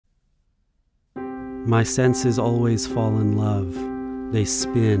My senses always fall in love. They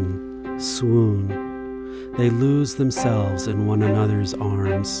spin, swoon. They lose themselves in one another's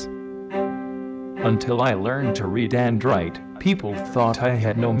arms. Until I learned to read and write, people thought I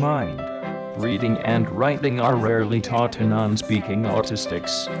had no mind. Reading and writing are rarely taught to non-speaking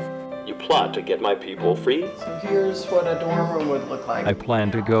autistics. You plot to get my people free? So here's what a dorm room would look like. I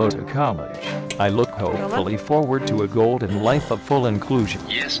plan to go to college. I look hopefully forward to a golden life of full inclusion.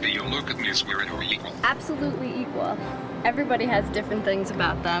 Yes, do you look at me as we're equal? Absolutely equal. Everybody has different things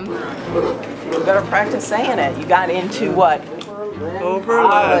about them. You better practice saying it. You got into what?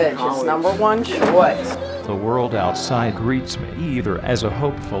 College. It's number one choice. The world outside greets me either as a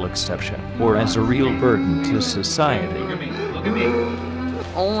hopeful exception or as a real burden to society.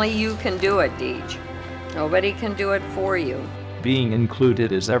 Only you can do it, Deej. Nobody can do it for you. Being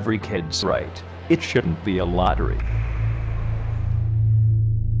included is every kid's right. It shouldn't be a lottery.